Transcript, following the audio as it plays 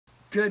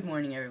Good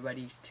morning,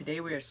 everybody.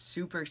 Today we are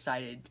super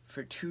excited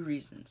for two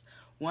reasons.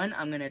 One,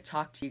 I'm going to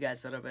talk to you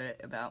guys a little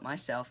bit about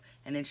myself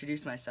and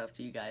introduce myself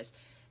to you guys.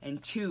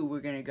 And two,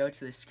 we're going to go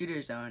to the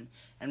scooter zone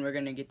and we're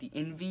going to get the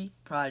Envy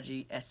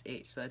Prodigy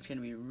S8. So that's going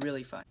to be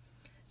really fun.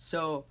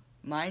 So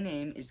my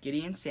name is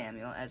Gideon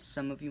Samuel, as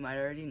some of you might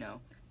already know.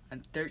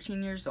 I'm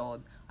 13 years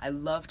old. I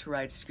love to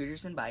ride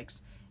scooters and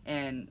bikes,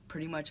 and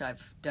pretty much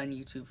I've done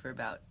YouTube for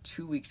about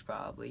 2 weeks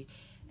probably.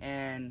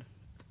 And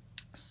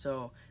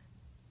so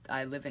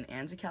I live in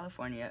Anza,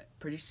 California.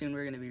 Pretty soon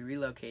we're going to be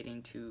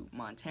relocating to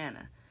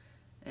Montana.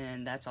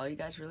 And that's all you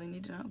guys really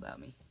need to know about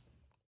me.